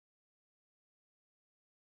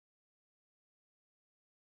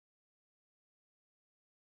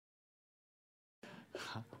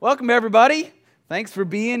Welcome, everybody. Thanks for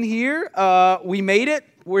being here. We made it.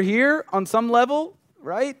 We're here on some level,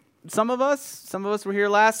 right? Some of us were here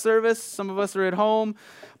last service. Some of us are at home,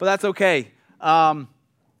 but that's okay.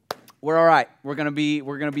 We're all right. We're gonna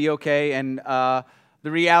be okay. And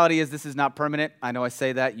the reality is, this is not permanent. I know I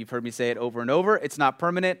say that. You've heard me say it over and over. It's not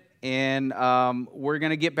permanent. And we're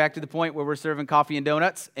gonna get back to the point where we're serving coffee and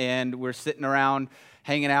donuts, and we're sitting around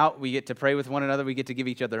hanging out. We get to pray with one another. We get to give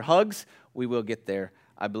each other hugs. We will get there.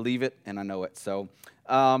 I believe it, and I know it. So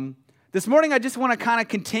this morning, I just want to kind of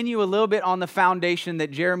continue a little bit on the foundation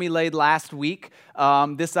that Jeremy laid last week,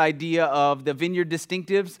 this idea of the Vineyard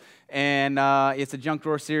Distinctives. And it's a junk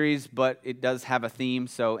drawer series, but it does have a theme.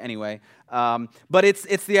 So anyway, but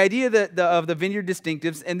it's the idea of the Vineyard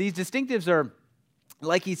Distinctives. And these distinctives are,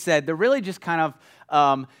 like he said, they're really just kind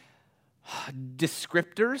of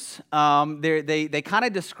descriptors. They kind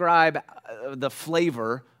of describe the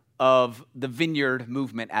flavor of the Vineyard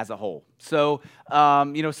movement as a whole. So,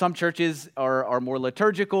 some churches are more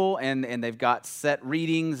liturgical, and they've got set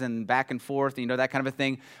readings and back and forth, that kind of a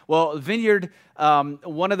thing. Well, Vineyard,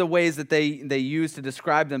 one of the ways that they use to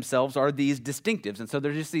describe themselves are these distinctives. And so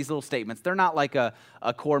they're just these little statements. They're not like a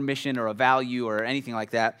core mission or a value or anything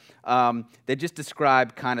like that. They just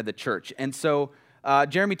describe kind of the church. And so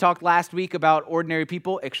Jeremy talked last week about ordinary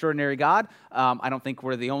people, extraordinary God. I don't think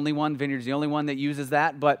we're the only one. Vineyard's the only one that uses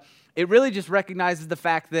that. But it really just recognizes the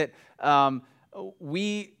fact that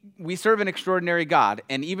we serve an extraordinary God.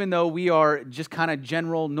 And even though we are just kind of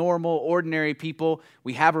general, normal, ordinary people,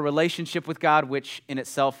 we have a relationship with God, which in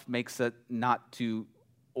itself makes it not too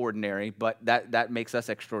ordinary, but that makes us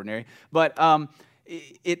extraordinary. But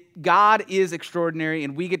God is extraordinary,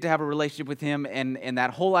 and we get to have a relationship with Him, and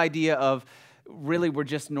that whole idea of really, we're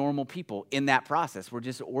just normal people in that process. We're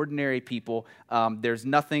just ordinary people. There's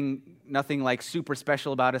nothing like super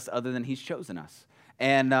special about us other than He's chosen us.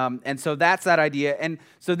 And so that's that idea. And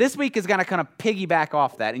so this week is going to kind of piggyback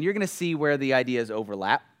off that, and you're going to see where the ideas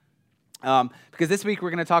overlap. Because this week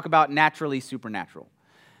we're going to talk about naturally supernatural.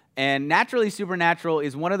 And naturally supernatural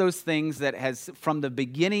is one of those things that has, from the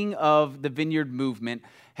beginning of the Vineyard movement,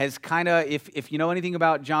 has kind of, if you know anything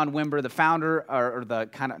about John Wimber, the founder, or the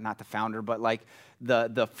kind of, not the founder, but like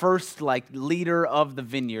the first like leader of the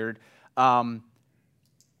Vineyard, man,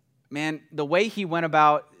 the way he went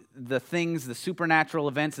about the things, the supernatural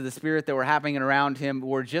events of the Spirit that were happening around him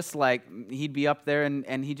were just like, he'd be up there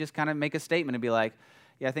and he'd just kind of make a statement and be like,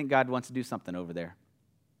 yeah, I think God wants to do something over there.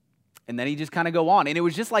 And then he just kind of go on. And it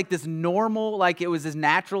was just like this normal, like it was as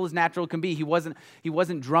natural can be. He wasn't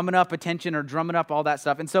drumming up attention or drumming up all that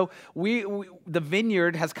stuff. And so the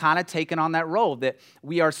Vineyard has kind of taken on that role, that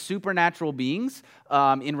we are supernatural beings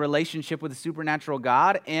in relationship with a supernatural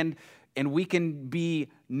God, and we can be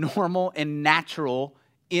normal and natural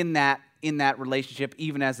in that relationship,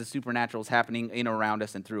 even as the supernatural is happening in around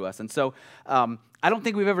us and through us. And so I don't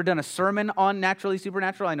think we've ever done a sermon on naturally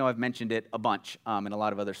supernatural. I know I've mentioned it a bunch in a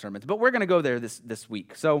lot of other sermons, but we're going to go there this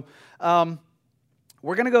week. So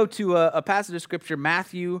we're going to go to a passage of Scripture,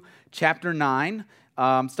 Matthew chapter 9,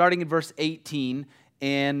 starting in verse 18,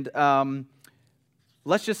 and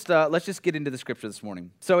let's just get into the Scripture this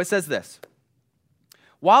morning. So it says this: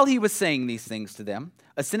 While he was saying these things to them,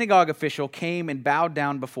 a synagogue official came and bowed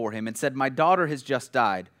down before him and said, "My daughter has just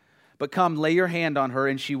died, but come, lay your hand on her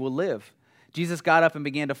and she will live." Jesus got up and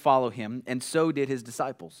began to follow him, and so did his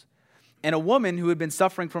disciples. And a woman who had been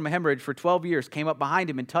suffering from a hemorrhage for 12 years came up behind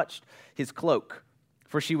him and touched his cloak.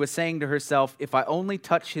 For she was saying to herself, "If I only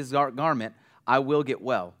touch his garment, I will get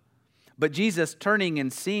well." But Jesus, turning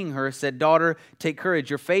and seeing her, said, "Daughter, take courage,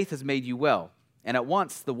 your faith has made you well." And at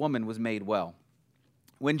once the woman was made well.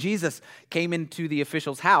 When Jesus came into the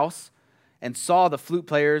official's house and saw the flute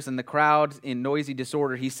players and the crowd in noisy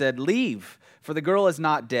disorder, he said, "Leave, for the girl has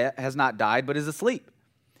not died, but is asleep."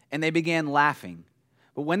 And they began laughing.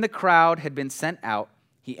 But when the crowd had been sent out,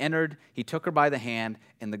 he entered, he took her by the hand,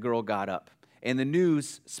 and the girl got up. And the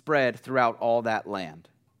news spread throughout all that land.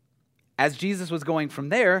 As Jesus was going from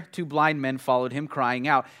there, 2 blind men followed him, crying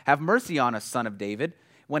out, "Have mercy on us, Son of David."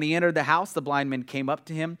 When he entered the house, the blind men came up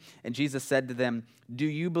to him, and Jesus said to them, "Do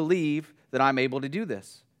you believe that I'm able to do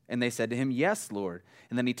this?" And they said to him, "Yes, Lord."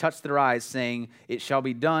 And then he touched their eyes, saying, "It shall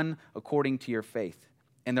be done according to your faith."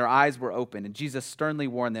 And their eyes were opened, and Jesus sternly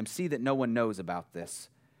warned them, "See that no one knows about this."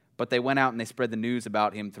 But they went out and they spread the news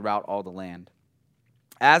about him throughout all the land.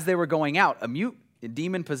 As they were going out, a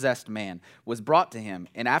demon-possessed man was brought to him,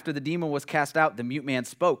 and after the demon was cast out, the mute man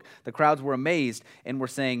spoke. The crowds were amazed and were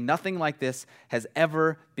saying, "Nothing like this has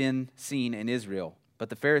ever been seen in Israel." But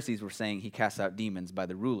the Pharisees were saying, "He casts out demons by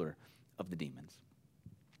the ruler of the demons."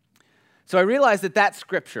 So I realized that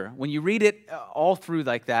scripture, when you read it all through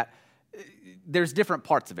like that, there's different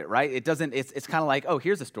parts of it, right? It's kind of like, oh,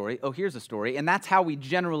 here's a story, oh, here's a story, and that's how we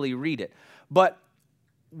generally read it. But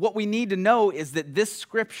what we need to know is that this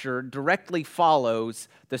scripture directly follows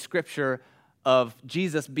the scripture of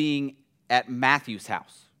Jesus being at Matthew's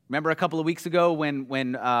house. Remember a couple of weeks ago when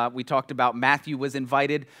we talked about Matthew was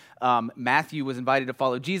invited? Matthew was invited to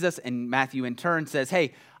follow Jesus, and Matthew in turn says,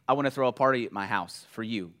 hey, I want to throw a party at my house for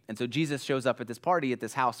you. And so Jesus shows up at this party at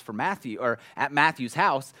this house for Matthew, or at Matthew's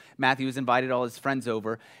house. Matthew has invited all his friends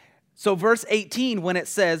over. So verse 18, when it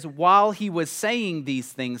says, while he was saying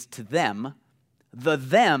these things to them, the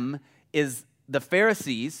them is the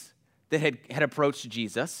Pharisees that had approached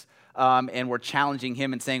Jesus and were challenging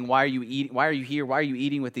him and saying, "Why are you eating? Why are you here? Why are you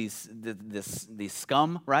eating with these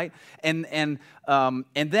scum?" Right? And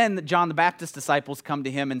then John the Baptist's disciples come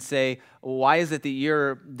to him and say, "Why is it that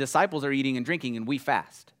your disciples are eating and drinking and we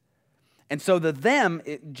fast?" And so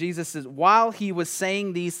Jesus says, while he was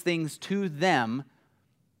saying these things to them,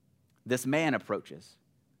 this man approaches.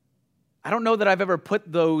 I don't know that I've ever put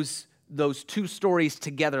those two stories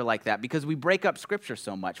together like that, because we break up Scripture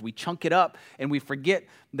so much. We chunk it up and we forget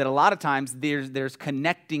that a lot of times there's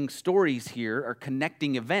connecting stories here or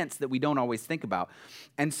connecting events that we don't always think about.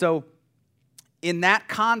 And so in that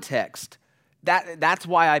context, that's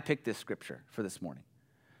why I picked this Scripture for this morning,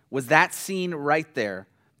 was that scene right there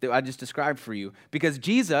that I just described for you, because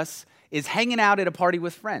Jesus is hanging out at a party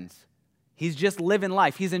with friends. He's just living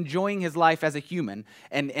life. He's enjoying his life as a human,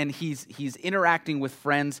 and he's interacting with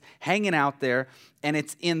friends, hanging out there, and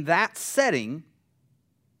it's in that setting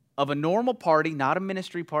of a normal party, not a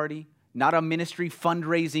ministry party, not a ministry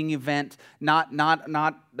fundraising event, not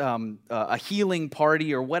a healing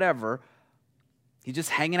party or whatever. He's just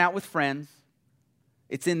hanging out with friends.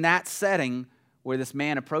 It's in that setting where this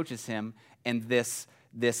man approaches him, and this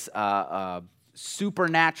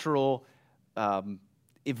supernatural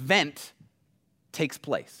event takes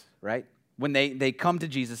place, right? When they come to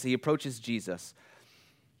Jesus, he approaches Jesus.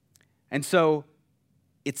 And so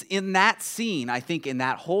it's in that scene, I think, in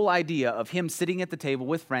that whole idea of him sitting at the table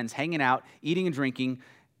with friends, hanging out, eating and drinking,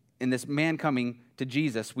 and this man coming to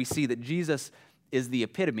Jesus, we see that Jesus is the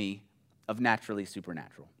epitome of naturally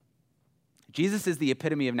supernatural. Jesus is the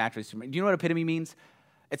epitome of naturally supernatural. Do you know what epitome means?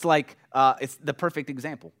 It's like, it's the perfect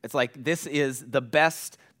example. It's like, this is the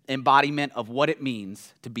best embodiment of what it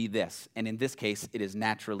means to be this. And in this case, it is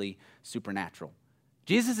naturally supernatural.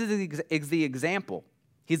 Jesus is the example.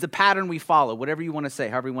 He's the pattern we follow, whatever you want to say,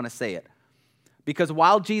 however you want to say it. Because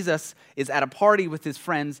while Jesus is at a party with his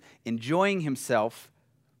friends, enjoying himself,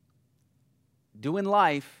 doing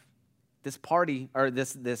life, this party, or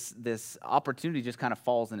this opportunity just kind of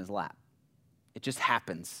falls in his lap. It just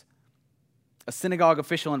happens. A synagogue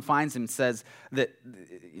official finds him and says that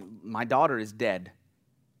my daughter is dead,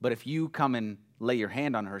 but if you come and lay your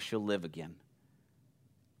hand on her, she'll live again.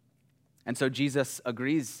 And so Jesus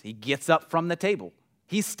agrees. He gets up from the table.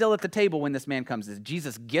 He's still at the table when this man comes.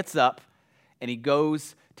 Jesus gets up and he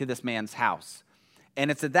goes to this man's house. And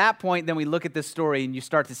it's at that point, then we look at this story and you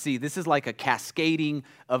start to see this is like a cascading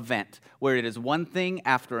event where it is one thing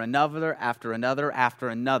after another, after another, after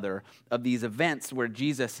another of these events where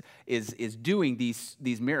Jesus is doing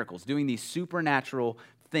these miracles, doing these supernatural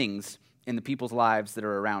things in the people's lives that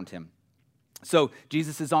are around him. So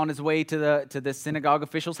Jesus is on his way to the synagogue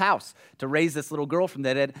official's house to raise this little girl from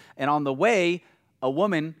the dead. And on the way, a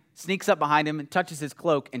woman sneaks up behind him and touches his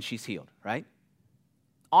cloak, and she's healed, right?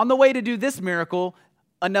 On the way to do this miracle,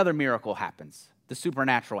 another miracle happens. The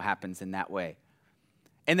supernatural happens in that way.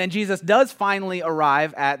 And then Jesus does finally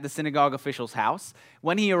arrive at the synagogue official's house.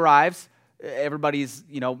 When he arrives, everybody's,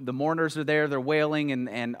 the mourners are there, they're wailing,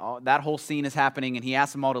 and that whole scene is happening, and he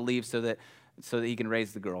asks them all to leave so that he can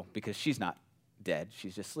raise the girl, because she's not dead,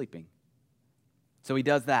 she's just sleeping. So he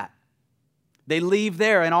does that. They leave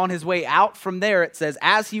there, and on his way out from there, it says,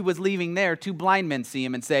 as he was leaving there, two blind men see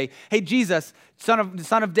him and say, "Hey, Jesus, son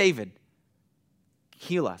of David,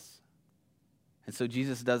 heal us." And so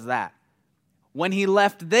Jesus does that. When he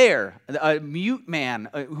left there, a mute man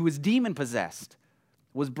who was demon-possessed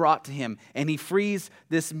was brought to him, and he frees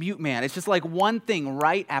this mute man. It's just like one thing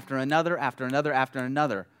right after another, after another, after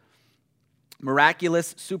another.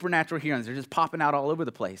 Miraculous, supernatural healings. They're just popping out all over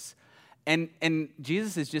the place. And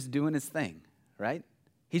Jesus is just doing his thing, right?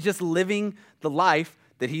 He's just living the life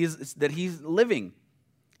that he's living.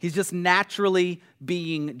 He's just naturally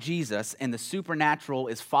being Jesus, and the supernatural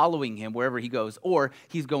is following him wherever he goes, or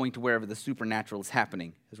he's going to wherever the supernatural is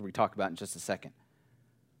happening, as we talk about in just a second.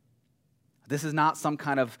 This is not some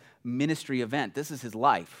kind of ministry event. This is his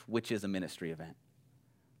life, which is a ministry event.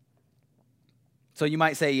 So you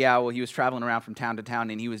might say, yeah, well, he was traveling around from town to town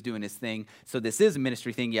and he was doing his thing. So this is a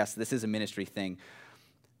ministry thing. Yes, this is a ministry thing.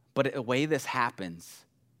 But the way this happens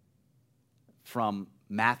from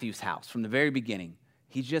Matthew's house, from the very beginning,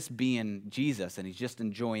 he's just being Jesus and he's just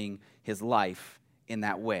enjoying his life in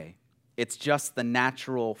that way. It's just the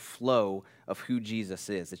natural flow of who Jesus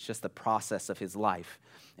is. It's just the process of his life.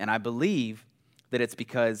 And I believe that it's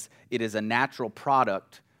because it is a natural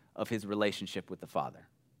product of his relationship with the Father.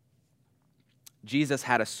 Jesus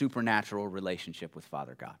had a supernatural relationship with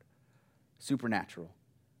Father God. Supernatural.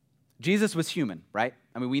 Jesus was human, right?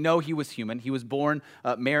 I mean, we know he was human. He was born,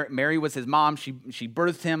 Mary was his mom. She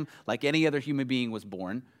birthed him like any other human being was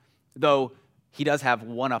born, though he does have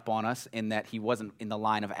one up on us in that he wasn't in the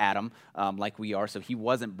line of Adam like we are, so he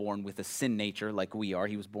wasn't born with a sin nature like we are.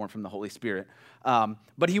 He was born from the Holy Spirit.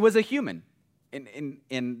 But he was a human,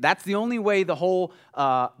 and that's the only way the whole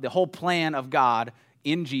plan of God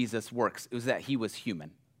in Jesus works, is that he was human,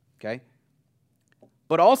 okay?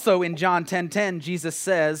 But also in John 10:10, Jesus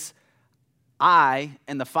says, I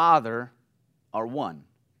and the Father are one.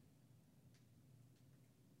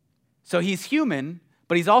 So he's human,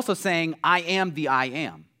 but he's also saying, I am the I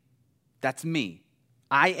am. That's me.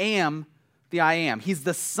 I am the I am. He's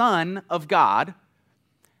the Son of God,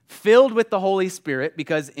 filled with the Holy Spirit,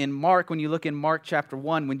 because in Mark, when you look in Mark chapter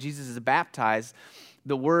 1, when Jesus is baptized,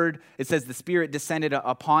 the word, it says the Spirit descended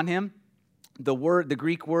upon him. The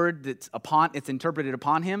Greek word it's interpreted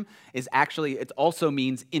upon him is actually, it also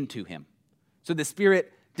means into him. So the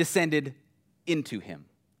Spirit descended into him.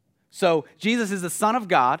 So Jesus is the Son of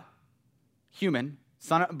God, human,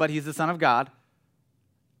 but he's the Son of God.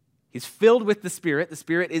 He's filled with the Spirit. The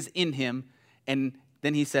Spirit is in him. And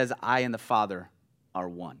then he says, I and the Father are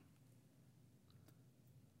one.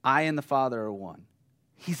 I and the Father are one.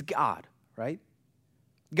 He's God, right?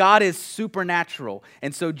 God is supernatural.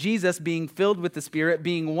 And so Jesus, being filled with the Spirit,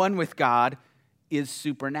 being one with God, is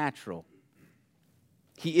supernatural.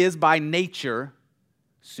 He is by nature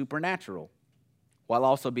supernatural, while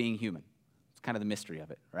also being human. It's kind of the mystery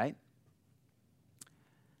of it, right?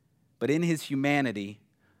 But in his humanity,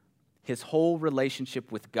 his whole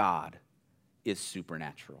relationship with God is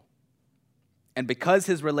supernatural. And because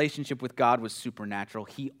his relationship with God was supernatural,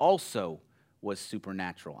 he also was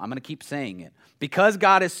supernatural. I'm going to keep saying it. Because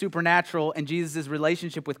God is supernatural and Jesus'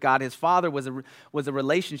 relationship with God, his Father was a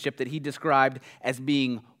relationship that he described as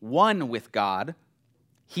being one with God.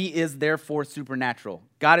 He is therefore supernatural.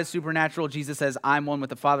 God is supernatural. Jesus says, I'm one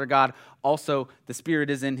with the Father God. Also, the Spirit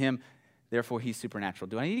is in him. Therefore, he's supernatural.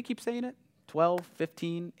 Do I need to keep saying it? 12,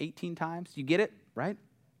 15, 18 times? You get it, right?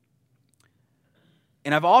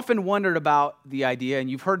 And I've often wondered about the idea, and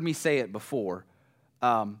you've heard me say it before,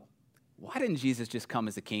 why didn't Jesus just come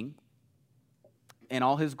as a king in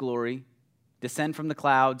all his glory, descend from the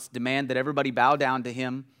clouds, demand that everybody bow down to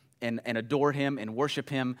him and adore him and worship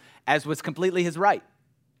him, as was completely his right,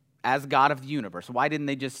 as God of the universe? Why didn't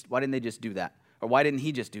they just do that? Or why didn't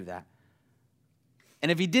he just do that? And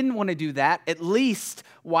if he didn't want to do that, at least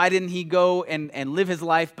why didn't he go and live his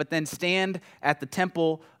life, but then stand at the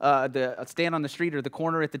temple, stand on the street or the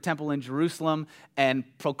corner at the temple in Jerusalem and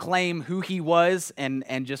proclaim who he was and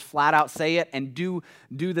just flat out say it and do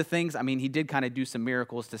the things? I mean, he did kind of do some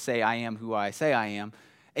miracles to say, I am who I say I am.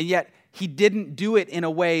 And yet he didn't do it in a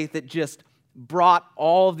way that just brought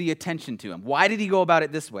all the attention to him. Why did he go about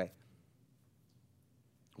it this way?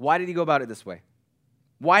 Why did he go about it this way?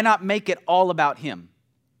 Why not make it all about him?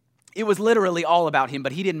 It was literally all about him,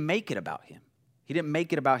 but he didn't make it about him. He didn't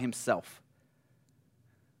make it about himself.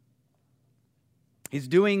 He's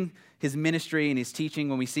doing his ministry and his teaching.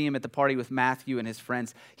 When we see him at the party with Matthew and his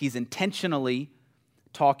friends, he's intentionally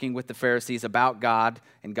talking with the Pharisees about God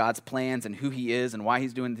and God's plans and who he is and why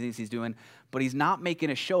he's doing the things he's doing, but he's not making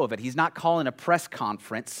a show of it. He's not calling a press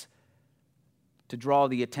conference to draw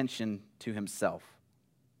the attention to himself.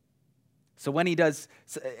 So when he does,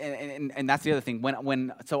 and that's the other thing,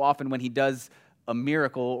 when so often when he does a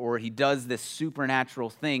miracle or he does this supernatural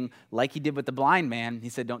thing like he did with the blind man, he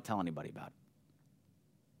said, don't tell anybody about it.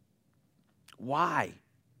 Why?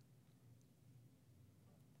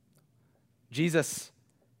 Jesus,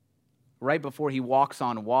 right before he walks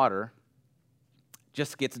on water,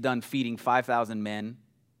 just gets done feeding 5,000 men,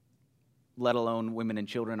 let alone women and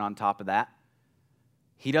children on top of that.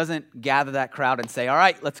 He doesn't gather that crowd and say, all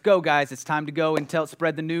right, let's go, guys. It's time to go and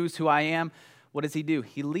spread the news who I am. What does he do?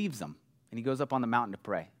 He leaves them, and he goes up on the mountain to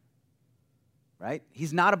pray, right?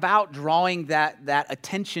 He's not about drawing that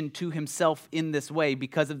attention to himself in this way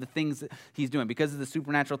because of the things that he's doing, because of the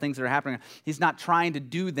supernatural things that are happening. He's not trying to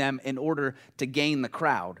do them in order to gain the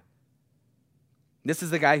crowd. This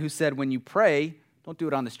is the guy who said, when you pray, Don't do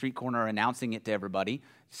it on the street corner announcing it to everybody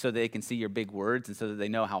so they can see your big words and so that they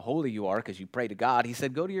know how holy you are because you pray to God. He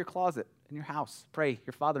said, go to your closet in your house. Pray.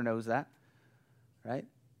 Your Father knows that, right?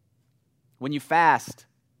 When you fast,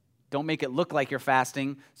 don't make it look like you're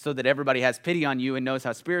fasting so that everybody has pity on you and knows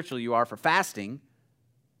how spiritual you are for fasting.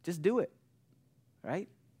 Just do it, right?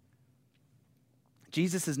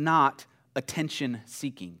 Jesus is not attention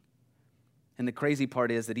seeking. And the crazy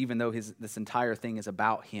part is that even though this entire thing is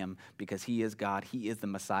about him, because he is God, he is the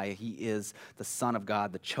Messiah, he is the Son of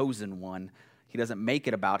God, the chosen one, he doesn't make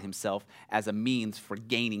it about himself as a means for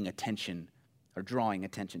gaining attention or drawing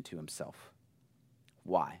attention to himself.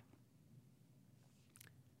 Why?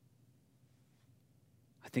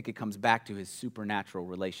 I think it comes back to his supernatural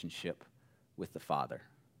relationship with the Father.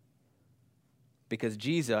 Because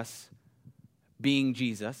Jesus, being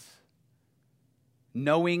Jesus,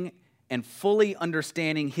 knowing and fully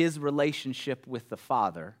understanding his relationship with the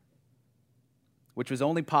Father, which was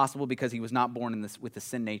only possible because he was not born with the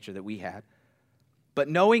sin nature that we had, but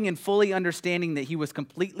knowing and fully understanding that he was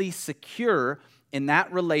completely secure in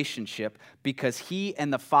that relationship because he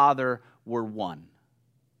and the Father were one.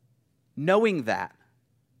 Knowing that,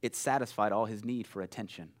 it satisfied all his need for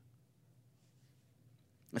attention.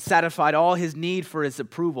 It satisfied all his need for his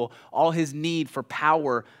approval, all his need for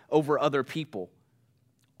power over other people.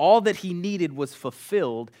 All that he needed was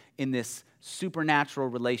fulfilled in this supernatural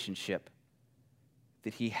relationship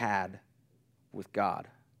that he had with God.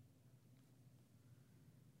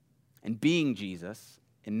 And being Jesus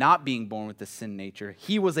and not being born with the sin nature,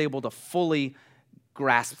 he was able to fully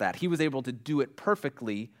grasp that. He was able to do it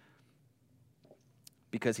perfectly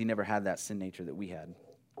because he never had that sin nature that we had.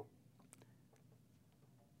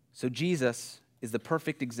 So Jesus is the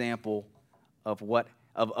perfect example of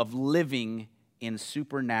living in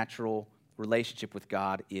supernatural relationship with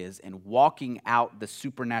God is and walking out the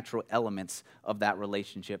supernatural elements of that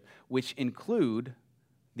relationship, which include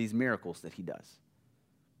these miracles that he does.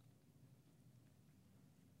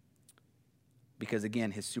 Because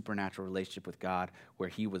again, his supernatural relationship with God, where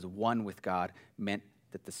he was one with God, meant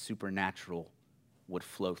that the supernatural would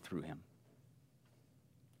flow through him.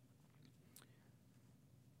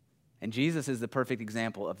 And Jesus is the perfect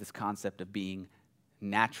example of this concept of being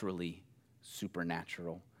naturally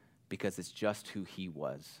supernatural because it's just who he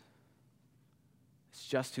was. It's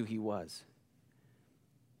just who he was.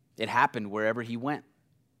 It happened wherever he went.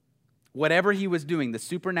 Whatever he was doing, the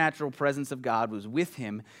supernatural presence of God was with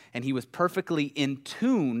him, and he was perfectly in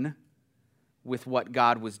tune with what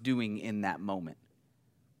God was doing in that moment.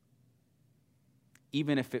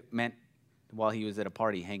 Even if it meant while he was at a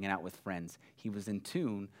party hanging out with friends, he was in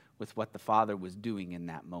tune with what the Father was doing in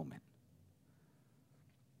that moment.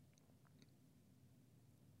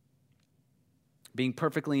 Being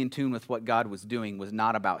perfectly in tune with what God was doing was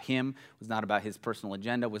not about him, was not about his personal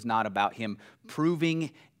agenda, was not about him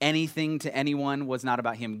proving anything to anyone, was not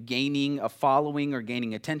about him gaining a following or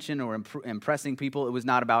gaining attention or impressing people. It was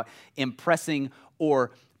not about impressing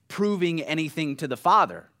or proving anything to the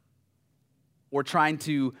Father or trying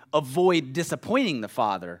to avoid disappointing the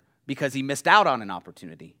Father because he missed out on an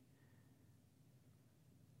opportunity.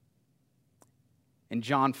 In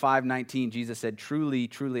John 5:19, Jesus said, "Truly,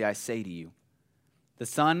 truly, I say to you, the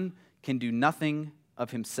Son can do nothing of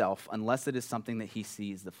himself unless it is something that he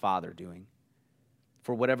sees the Father doing.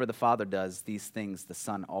 For whatever the Father does, these things the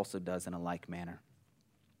Son also does in a like manner."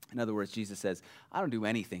 In other words, Jesus says, I don't do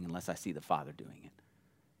anything unless I see the Father doing it.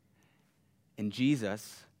 And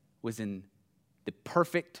Jesus was in the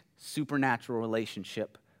perfect supernatural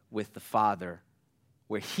relationship with the Father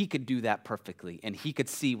where he could do that perfectly and he could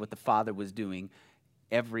see what the Father was doing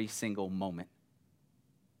every single moment.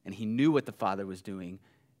 And he knew what the Father was doing,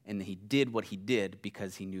 and he did what he did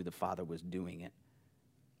because he knew the Father was doing it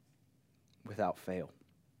without fail.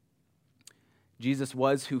 Jesus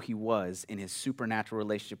was who he was in his supernatural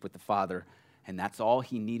relationship with the Father, and that's all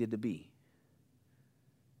he needed to be.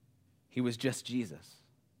 He was just Jesus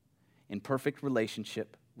in perfect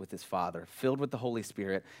relationship with his Father, filled with the Holy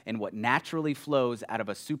Spirit, and what naturally flows out of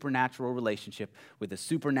a supernatural relationship with a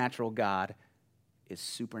supernatural God is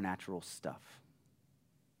supernatural stuff.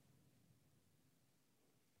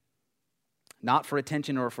 Not for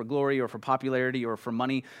attention or for glory or for popularity or for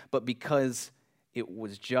money, but because it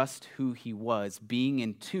was just who he was, being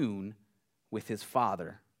in tune with his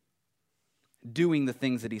Father, doing the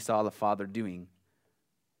things that he saw the Father doing,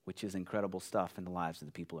 which is incredible stuff in the lives of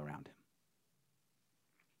the people around him.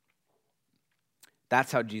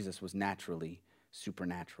 That's how Jesus was naturally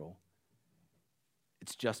supernatural.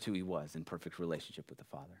 It's just who he was in perfect relationship with the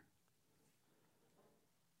Father.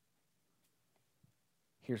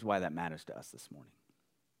 Here's why that matters to us this morning,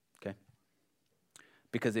 okay?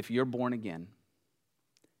 Because if you're born again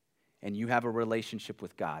and you have a relationship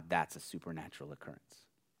with God, that's a supernatural occurrence.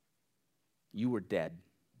 You were dead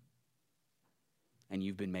and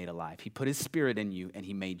you've been made alive. He put his spirit in you and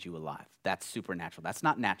he made you alive. That's supernatural. That's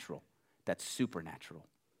not natural. That's supernatural.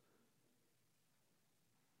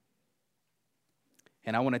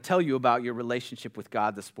 And I want to tell you about your relationship with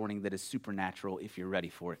God this morning that is supernatural if you're ready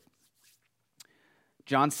for it.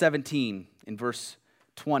 John 17 in verse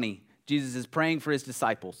 20, Jesus is praying for his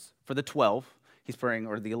disciples, for the 12. He's praying,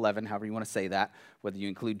 or the 11, however you want to say that, whether you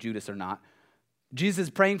include Judas or not. Jesus is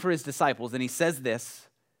praying for his disciples, and he says this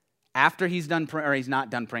after he's done, or he's not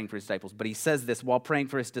done praying for his disciples, but he says this while praying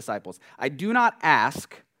for his disciples. I do not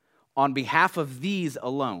ask on behalf of these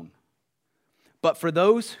alone, but for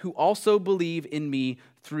those who also believe in me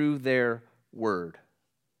through their word.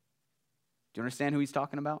 Do you understand who he's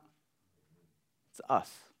talking about? It's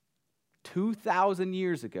us. 2,000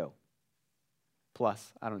 years ago,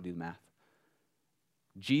 plus, I don't do the math.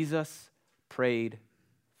 Jesus prayed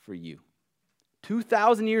for you.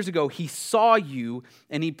 2,000 years ago, he saw you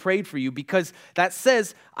and he prayed for you, because that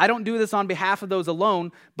says, I don't do this on behalf of those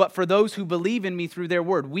alone, but for those who believe in me through their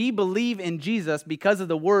word. We believe in Jesus because of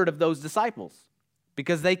the word of those disciples,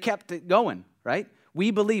 because they kept it going, right?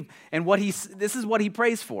 We believe. And this is what he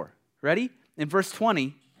prays for. Ready? In verse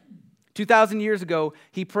 20, 2,000 years ago,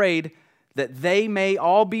 he prayed that they may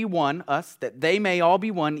all be one, us, that they may all be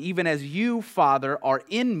one, even as you, Father, are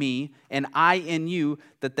in me and I in you,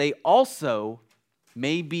 that they also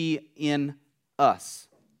may be in us,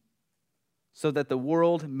 so that the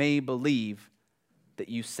world may believe that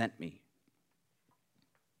you sent me.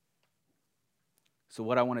 So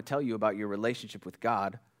what I want to tell you about your relationship with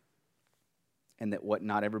God, and that what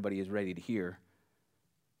not everybody is ready to hear,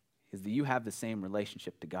 is that you have the same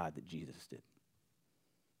relationship to God that Jesus did.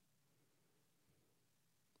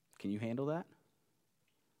 Can you handle that?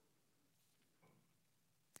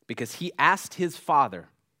 Because he asked his Father,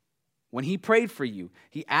 when he prayed for you,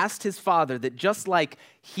 he asked his Father that just like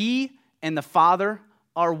he and the Father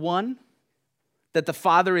are one, that the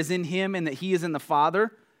Father is in him and that he is in the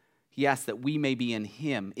Father, he asked that we may be in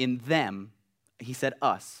him, in them, he said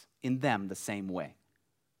us, in them the same way.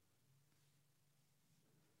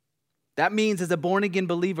 That means as a born-again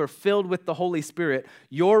believer filled with the Holy Spirit,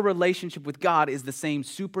 your relationship with God is the same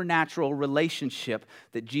supernatural relationship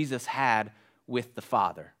that Jesus had with the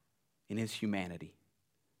Father in his humanity.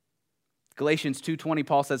 Galatians 2:20,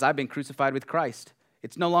 Paul says, I've been crucified with Christ.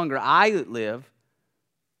 It's no longer I that live,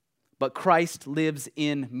 but Christ lives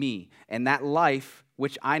in me. And that life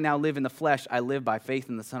which I now live in the flesh, I live by faith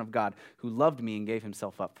in the Son of God, who loved me and gave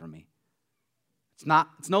himself up for me.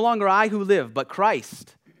 It's no longer I who live, but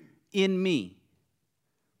Christ in me.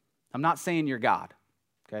 I'm not saying you're God,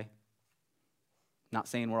 okay? I'm not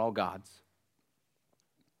saying we're all gods.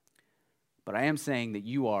 But I am saying that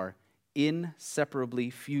you are inseparably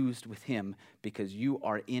fused with him because you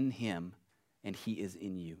are in him and he is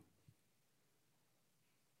in you.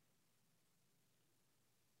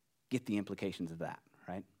 Get the implications of that,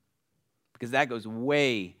 right? Because that goes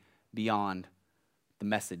way beyond the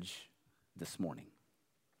message this morning.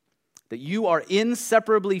 That you are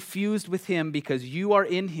inseparably fused with him because you are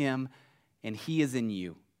in him and he is in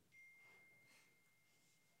you.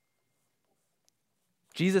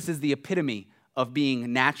 Jesus is the epitome of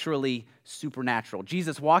being naturally supernatural.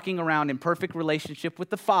 Jesus walking around in perfect relationship with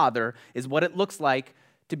the Father is what it looks like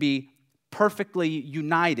to be perfectly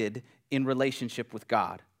united in relationship with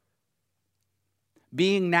God.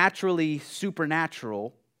 Being naturally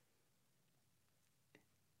supernatural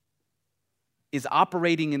is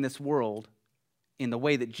operating in this world in the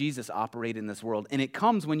way that Jesus operated in this world. And it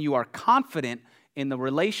comes when you are confident in the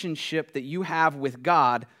relationship that you have with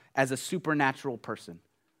God as a supernatural person.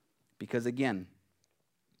 Because again,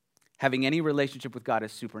 having any relationship with God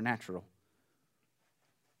is supernatural.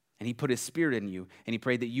 And he put his spirit in you, and he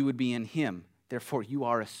prayed that you would be in him. Therefore, you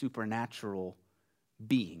are a supernatural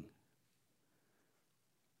being.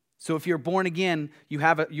 So if you're born again,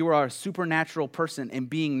 you are a supernatural person, and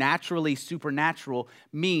being naturally supernatural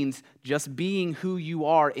means just being who you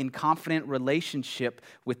are in confident relationship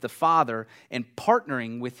with the Father and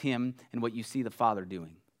partnering with him in what you see the Father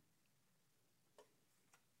doing.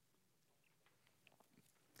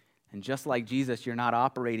 And just like Jesus, you're not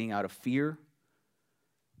operating out of fear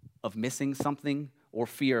of missing something or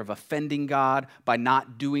fear of offending God by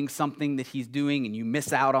not doing something that he's doing and you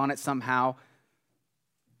miss out on it somehow.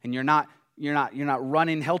 And you're not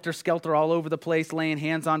running helter-skelter all over the place, laying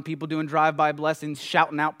hands on people, doing drive-by blessings,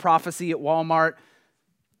 shouting out prophecy at Walmart.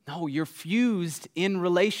 No, you're fused in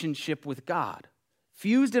relationship with God.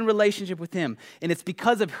 fused in relationship with him. And it's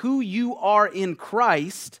because of who you are in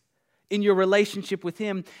Christ, in your relationship with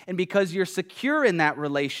him, and because you're secure in that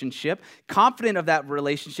relationship, confident of that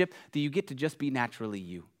relationship, that you get to just be naturally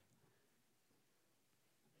you,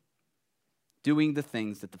 doing the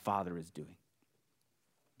things that the Father is doing.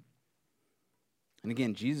 And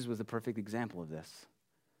again, Jesus was the perfect example of this.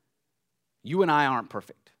 You and I aren't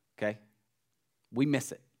perfect, okay? We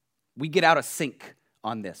miss it. We get out of sync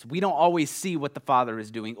on this. We don't always see what the Father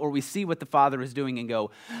is doing, or we see what the Father is doing and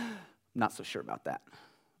go, I'm not so sure about that.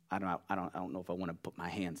 I don't know if I want to put my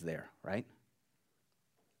hands there, right?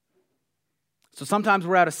 So sometimes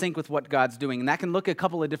we're out of sync with what God's doing, and that can look a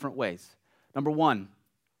couple of different ways. Number one,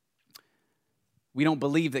 we don't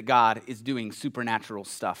believe that God is doing supernatural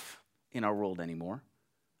stuff in our world anymore,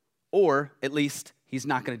 or at least he's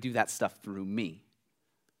not going to do that stuff through me.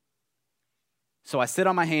 So I sit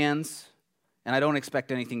on my hands and I don't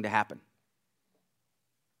expect anything to happen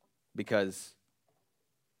because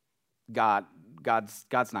God's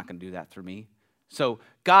not going to do that through me. So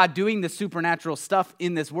God doing the supernatural stuff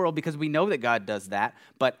in this world, because we know that God does that,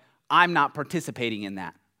 but I'm not participating in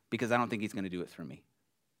that because I don't think he's going to do it through me.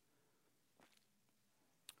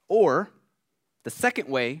 Or the second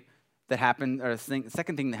way that happens, or the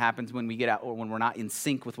second thing that happens when we get out, or when we're not in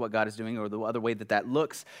sync with what God is doing, or the other way that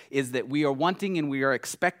looks, is that we are wanting and we are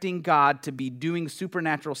expecting God to be doing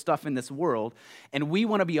supernatural stuff in this world, and we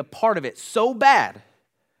want to be a part of it so bad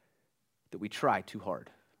that we try too hard.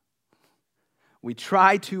 We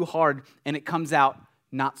try too hard, and it comes out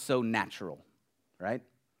not so natural, right?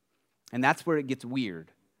 And that's where it gets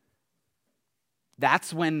weird.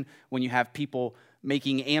 That's when you have people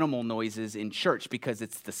making animal noises in church because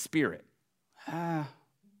it's the Spirit.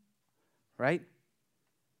 Right?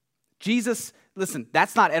 Jesus, listen,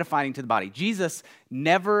 that's not edifying to the body. Jesus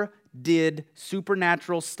never did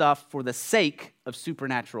supernatural stuff for the sake of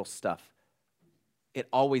supernatural stuff. It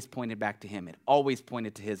always pointed back to him. It always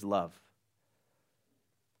pointed to his love.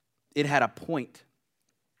 It had a point,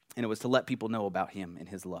 and it was to let people know about him and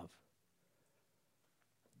his love.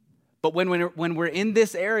 But when we're in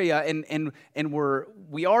this area and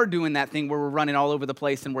we are doing that thing where we're running all over the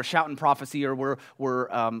place and we're shouting prophecy, or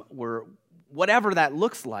we're whatever that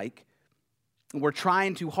looks like, and we're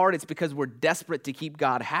trying too hard, it's because we're desperate to keep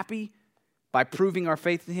God happy by proving our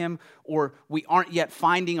faith in him, or we aren't yet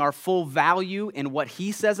finding our full value in what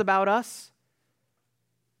he says about us.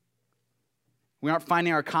 We aren't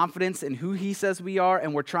finding our confidence in who he says we are,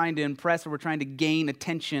 and we're trying to impress, or we're trying to gain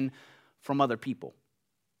attention from other people,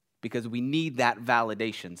 because we need that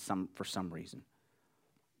validation for some reason.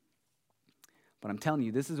 But I'm telling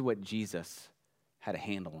you, this is what Jesus had a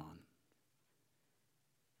handle on.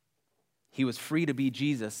 He was free to be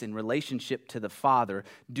Jesus in relationship to the Father,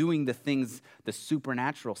 doing the things, the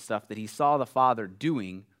supernatural stuff that he saw the Father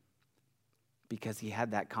doing, because he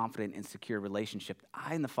had that confident and secure relationship.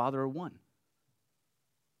 I and the Father are one,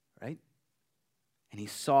 right? And he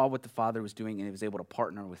saw what the Father was doing, and he was able to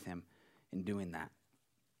partner with him in doing that.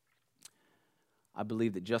 I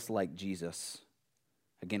believe that just like Jesus,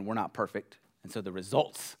 again, we're not perfect, and so the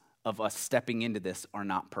results of us stepping into this are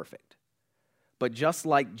not perfect. But just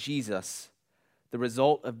like Jesus, the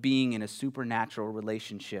result of being in a supernatural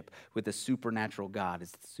relationship with a supernatural God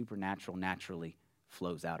is the supernatural naturally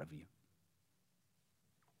flows out of you.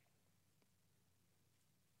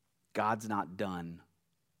 God's not done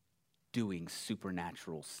doing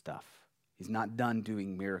supernatural stuff. He's not done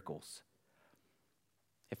doing miracles.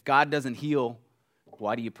 If God doesn't heal,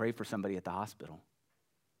 why do you pray for somebody at the hospital?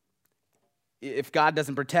 If God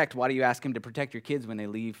doesn't protect, why do you ask him to protect your kids when they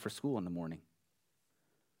leave for school in the morning?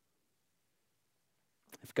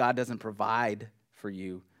 If God doesn't provide for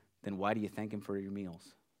you, then why do you thank him for your meals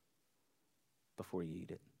before you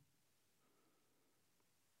eat it?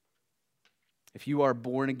 If you are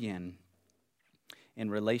born again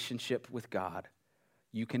in relationship with God,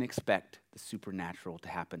 you can expect the supernatural to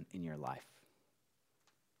happen in your life.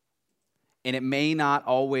 And it may not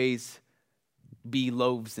always be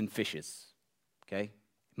loaves and fishes, okay?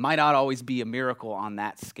 It might not always be a miracle on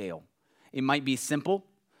that scale. It might be simple.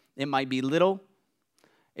 It might be little.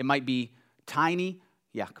 It might be tiny.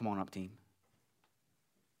 Yeah, come on up, team.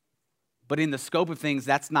 But in the scope of things,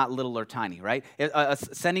 that's not little or tiny, right?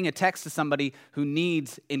 Sending a text to somebody who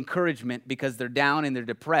needs encouragement because they're down and they're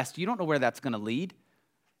depressed, you don't know where that's going to lead.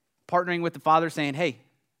 Partnering with the Father saying, hey,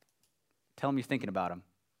 tell them you're thinking about them.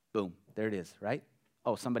 Boom, there it is, right?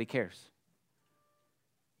 Oh, somebody cares.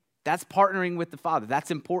 That's partnering with the Father.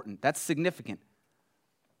 That's important. That's significant.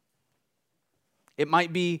 It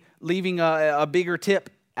might be leaving a bigger tip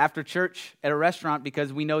after church at a restaurant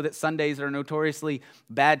because we know that Sundays are notoriously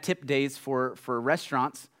bad tip days for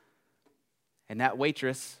restaurants. And that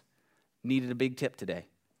waitress needed a big tip today.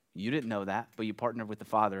 You didn't know that, but you partnered with the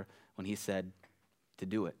Father when he said to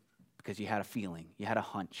do it because you had a feeling, you had a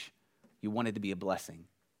hunch, you wanted to be a blessing,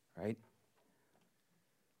 right?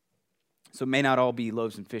 So it may not all be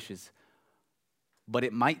loaves and fishes, but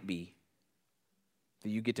it might be that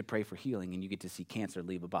you get to pray for healing and you get to see cancer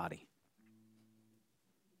leave a body.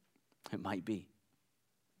 It might be.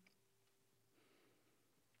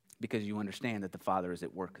 Because you understand that the Father is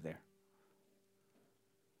at work there.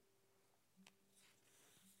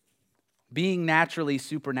 Being naturally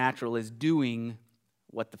supernatural is doing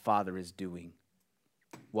what the Father is doing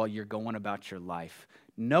while you're going about your life,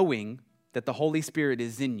 knowing that the Holy Spirit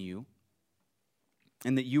is in you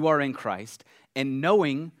and that you are in Christ, and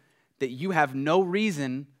knowing that you have no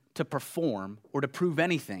reason to perform or to prove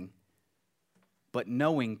anything, but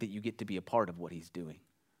knowing that you get to be a part of what he's doing.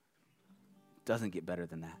 Doesn't get better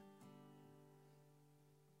than that.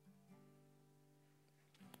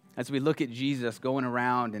 As we look at Jesus going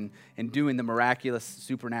around and doing the miraculous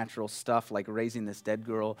supernatural stuff like raising this dead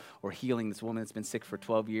girl or healing this woman that's been sick for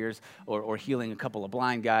 12 years or healing a couple of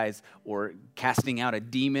blind guys or casting out a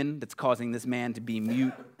demon that's causing this man to be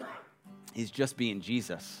mute, he's just being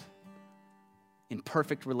Jesus in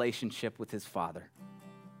perfect relationship with his Father.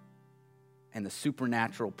 And the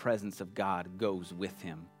supernatural presence of God goes with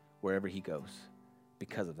him wherever he goes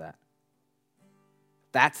because of that.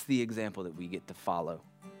 That's the example that we get to follow.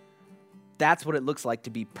 That's what it looks like to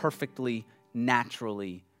be perfectly,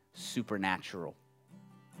 naturally supernatural.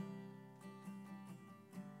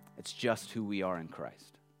 It's just who we are in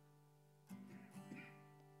Christ.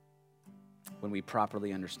 When we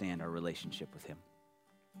properly understand our relationship with him.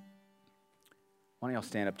 Why don't y'all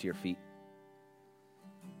stand up to your feet?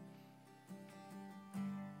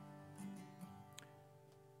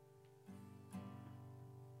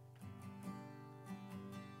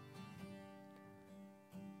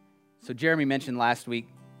 So Jeremy mentioned last week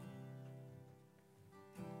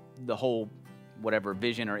the whole whatever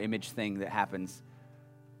vision or image thing that happens.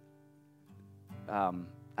 I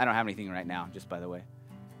don't have anything right now, just by the way.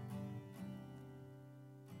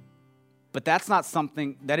 But that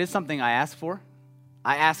is something I ask for.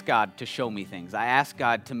 I ask God to show me things. I ask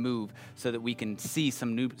God to move so that we can see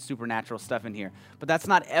some new supernatural stuff in here. But that's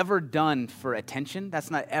not ever done for attention. That's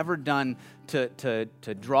not ever done to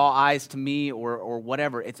draw eyes to me or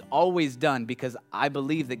whatever. It's always done because I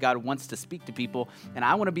believe that God wants to speak to people, and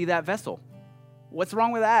I want to be that vessel. What's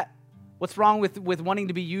wrong with that? What's wrong with wanting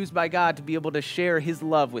to be used by God to be able to share his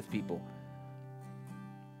love with people?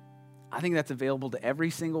 I think that's available to every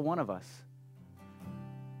single one of us.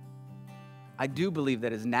 I do believe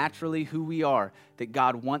that is naturally who we are, that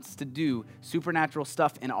God wants to do supernatural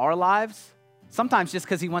stuff in our lives, sometimes just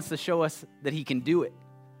because he wants to show us that he can do it.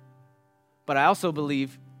 But I also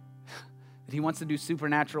believe that he wants to do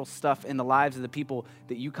supernatural stuff in the lives of the people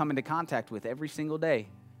that you come into contact with every single day.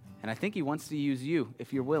 And I think he wants to use you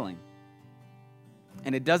if you're willing.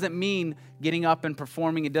 And it doesn't mean getting up and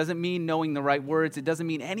performing. It doesn't mean knowing the right words. It doesn't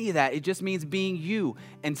mean any of that. It just means being you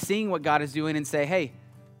and seeing what God is doing and say, hey,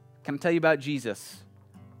 can I tell you about Jesus?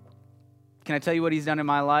 Can I tell you what he's done in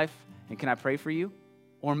my life? And can I pray for you?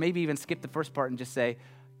 Or maybe even skip the first part and just say,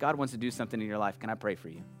 God wants to do something in your life. Can I pray for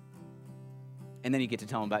you? And then you get to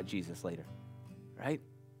tell him about Jesus later, right?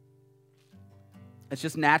 It's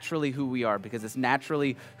just naturally who we are because it's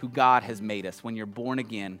naturally who God has made us. When you're born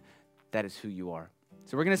again, that is who you are.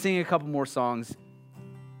 So we're going to sing a couple more songs.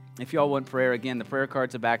 If y'all want prayer, again, the prayer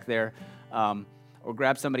cards are back there. Or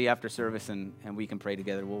grab somebody after service and we can pray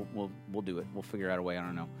together. We'll do it. We'll figure out a way. I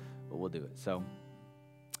don't know, but we'll do it. So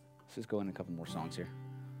let's just go in a couple more songs here.